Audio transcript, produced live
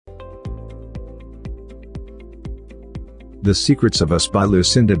The Secrets of Us by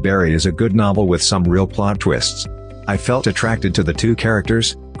Lucinda Berry is a good novel with some real plot twists. I felt attracted to the two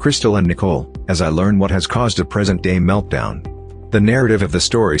characters, Crystal and Nicole, as I learn what has caused a present-day meltdown. The narrative of the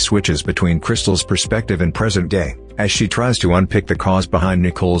story switches between Crystal's perspective and present day, as she tries to unpick the cause behind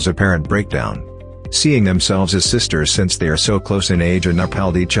Nicole's apparent breakdown. Seeing themselves as sisters since they are so close in age and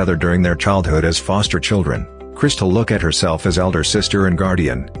upheld each other during their childhood as foster children, Crystal look at herself as elder sister and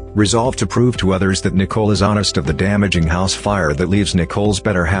guardian, resolved to prove to others that Nicole is honest of the damaging house fire that leaves Nicole's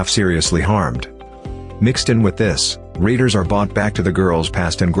better half seriously harmed. Mixed in with this, readers are brought back to the girl's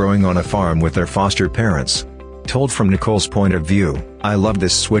past and growing on a farm with their foster parents. Told from Nicole's point of view, I love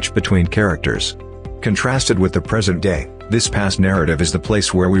this switch between characters. Contrasted with the present day, this past narrative is the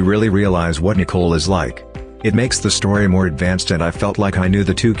place where we really realize what Nicole is like. It makes the story more advanced and I felt like I knew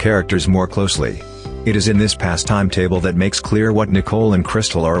the two characters more closely. It is in this past timetable that makes clear what Nicole and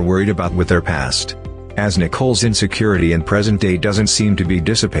Crystal are worried about with their past. As Nicole's insecurity in present day doesn't seem to be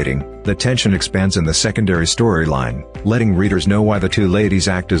dissipating, the tension expands in the secondary storyline, letting readers know why the two ladies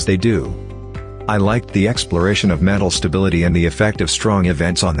act as they do. I liked the exploration of mental stability and the effect of strong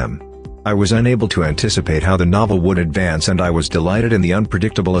events on them. I was unable to anticipate how the novel would advance and I was delighted in the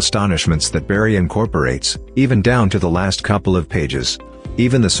unpredictable astonishments that Berry incorporates, even down to the last couple of pages.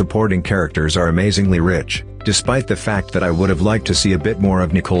 Even the supporting characters are amazingly rich, despite the fact that I would have liked to see a bit more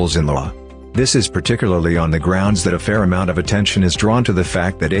of Nicole's in-law. This is particularly on the grounds that a fair amount of attention is drawn to the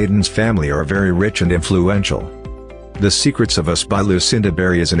fact that Aidan's family are very rich and influential. The Secrets of Us by Lucinda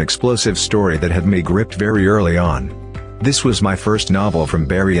Berry is an explosive story that had me gripped very early on. This was my first novel from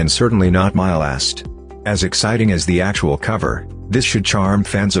Berry and certainly not my last. As exciting as the actual cover, this should charm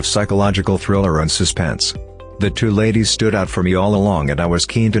fans of psychological thriller and suspense. The two ladies stood out for me all along and I was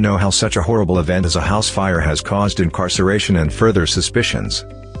keen to know how such a horrible event as a house fire has caused incarceration and further suspicions.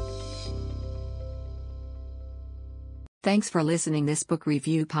 Thanks for listening this book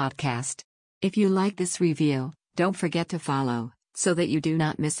review podcast. If you like this review, don't forget to follow, so that you do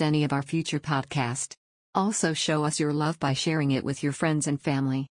not miss any of our future podcast. Also show us your love by sharing it with your friends and family.